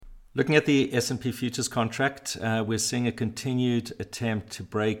Looking at the S&P futures contract, we're seeing a continued attempt to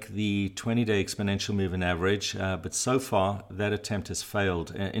break the 20-day exponential moving average, but so far that attempt has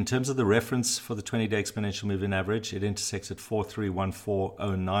failed. In terms of the reference for the 20-day exponential moving average, it intersects at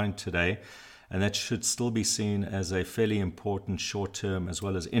 431409 today, and that should still be seen as a fairly important short-term as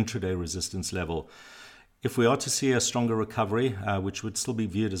well as intraday resistance level. If we are to see a stronger recovery, which would still be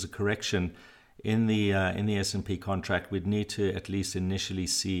viewed as a correction, in the S&P contract, we'd need to at least initially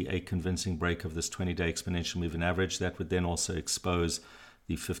see a convincing break of this 20-day exponential moving average. That would then also expose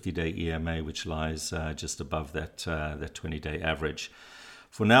the 50-day EMA, which lies just above that 20-day average.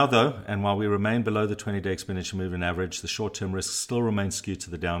 For now, though, and while we remain below the 20-day exponential moving average, the short-term risk still remains skewed to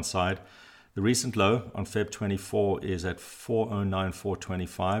the downside. The recent low on Feb 24 is at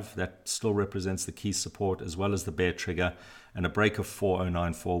 409.425. That still represents the key support as well as the bear trigger, and a break of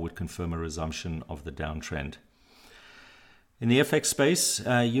 409.4 would confirm a resumption of the downtrend. In the FX space,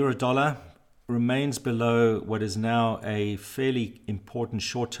 euro dollar remains below what is now a fairly important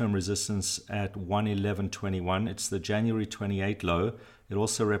short-term resistance at 111.21. It's the January 28 low. It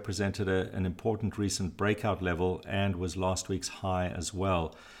also represented an important recent breakout level and was last week's high as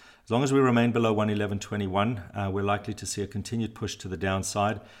well. As long as we remain below 111.21, we're likely to see a continued push to the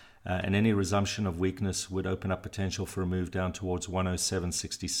downside, and any resumption of weakness would open up potential for a move down towards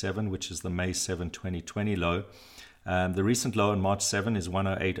 107.67, which is the May 7, 2020 low. The recent low on March 7 is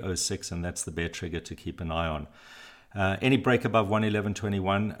 108.06, and that's the bear trigger to keep an eye on. Any break above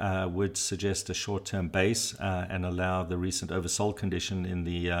 111.21 would suggest a short-term base and allow the recent oversold condition in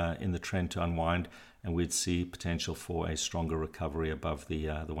the trend to unwind, and we'd see potential for a stronger recovery above the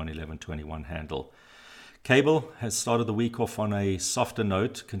 111.21 handle. Cable has started the week off on a softer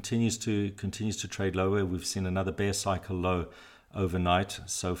note, continues to trade lower. We've seen another bear cycle low overnight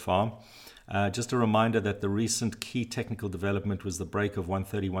so far. Just a reminder that the recent key technical development was the break of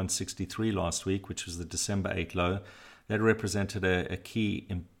 131.63 last week, which was the December 8 low. That represented a key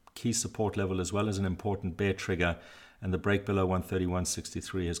support level as well as an important bear trigger, and the break below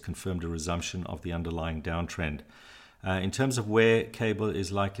 131.63 has confirmed a resumption of the underlying downtrend. In terms of where cable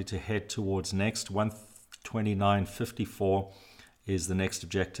is likely to head towards next, 129.54 is the next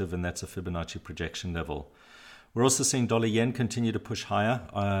objective, and that's a Fibonacci projection level. We're also seeing dollar yen continue to push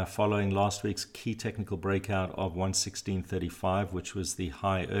higher following last week's key technical breakout of 116.35, which was the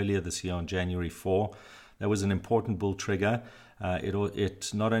high earlier this year on January 4. That was an important bull trigger.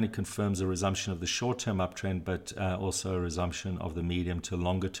 It not only confirms a resumption of the short-term uptrend, but also a resumption of the medium to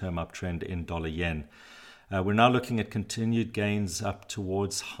longer-term uptrend in dollar yen. We're now looking at continued gains up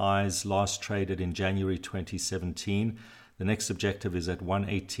towards highs last traded in January 2017. The next objective is at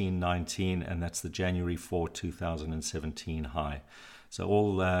 118.19, and that's the January 4, 2017 high. So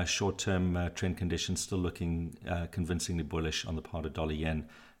all short-term trend conditions still looking convincingly bullish on the part of dollar yen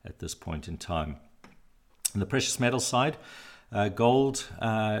at this point in time. On the precious metal side, gold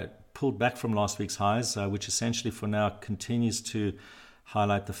pulled back from last week's highs, which essentially for now continues to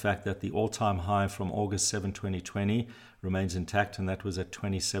highlight the fact that the all-time high from August 7, 2020 remains intact, and that was at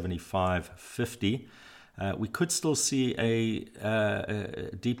 2075.50. We could still see a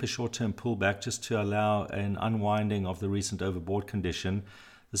deeper short-term pullback just to allow an unwinding of the recent overbought condition.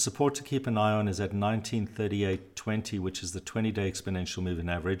 The support to keep an eye on is at 1938.20, which is the 20-day exponential moving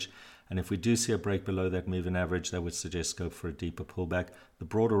average. And if we do see a break below that moving average, that would suggest scope for a deeper pullback. The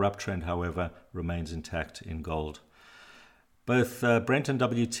broader uptrend, however, remains intact in gold. Both Brent and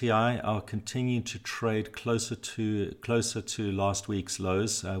WTI are continuing to trade closer to last week's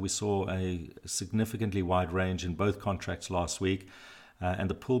lows. We saw a significantly wide range in both contracts last week, and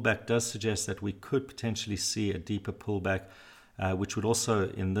the pullback does suggest that we could potentially see a deeper pullback, which would also,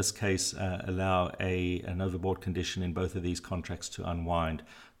 in this case, allow an overbought condition in both of these contracts to unwind.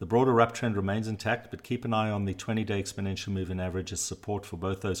 The broader uptrend remains intact, but keep an eye on the 20-day exponential moving average as support for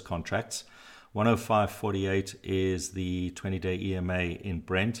both those contracts. 105.48 is the 20-day EMA in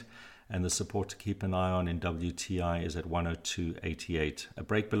Brent, and the support to keep an eye on in WTI is at 102.88. A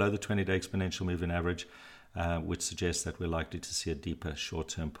break below the 20-day exponential moving average would suggest that we're likely to see a deeper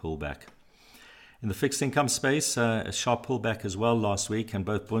short-term pullback. In the fixed income space, a sharp pullback as well last week, and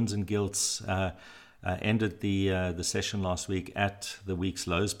both bunds and gilts ended the session last week at the week's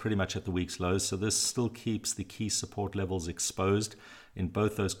lows, pretty much at the week's lows. So this still keeps the key support levels exposed in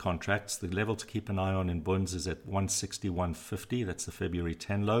both those contracts. The level to keep an eye on in bunds is at 161.50. That's the February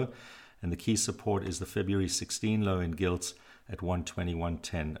 10 low. And the key support is the February 16 low in gilts at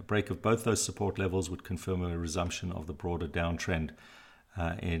 121.10. A break of both those support levels would confirm a resumption of the broader downtrend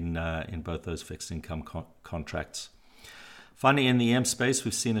in both those fixed income contracts. Finally, in the EM space,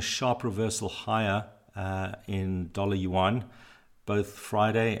 we've seen a sharp reversal higher in dollar yuan. both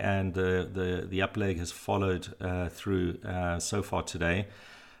Friday and the up leg has followed through so far today.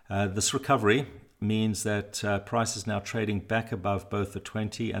 This recovery means that price is now trading back above both the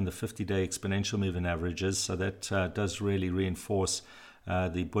 20 and the 50-day exponential moving averages. So that does really reinforce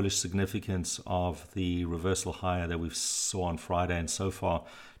the bullish significance of the reversal higher that we saw on Friday and so far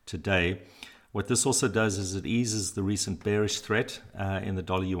today. What this also does is it eases the recent bearish threat in the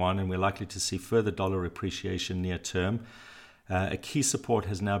dollar yuan, and we're likely to see further dollar appreciation near term. A key support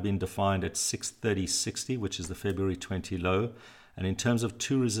has now been defined at 630.60, which is the February 20 low. And in terms of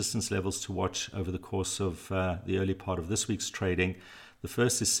two resistance levels to watch over the course of the early part of this week's trading, the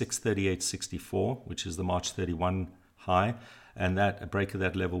first is 638.64, which is the March 31 high, and that a break of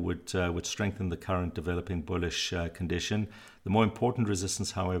that level would strengthen the current developing bullish condition. The more important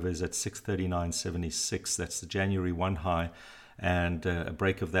resistance, however, is at 639.76. That's the January 1 high, and a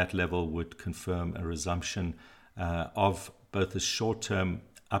break of that level would confirm a resumption of both a short-term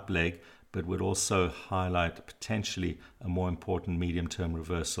up leg, but would also highlight potentially a more important medium-term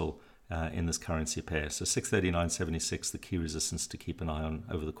reversal in this currency pair. So 639.76, the key resistance to keep an eye on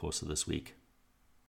over the course of this week.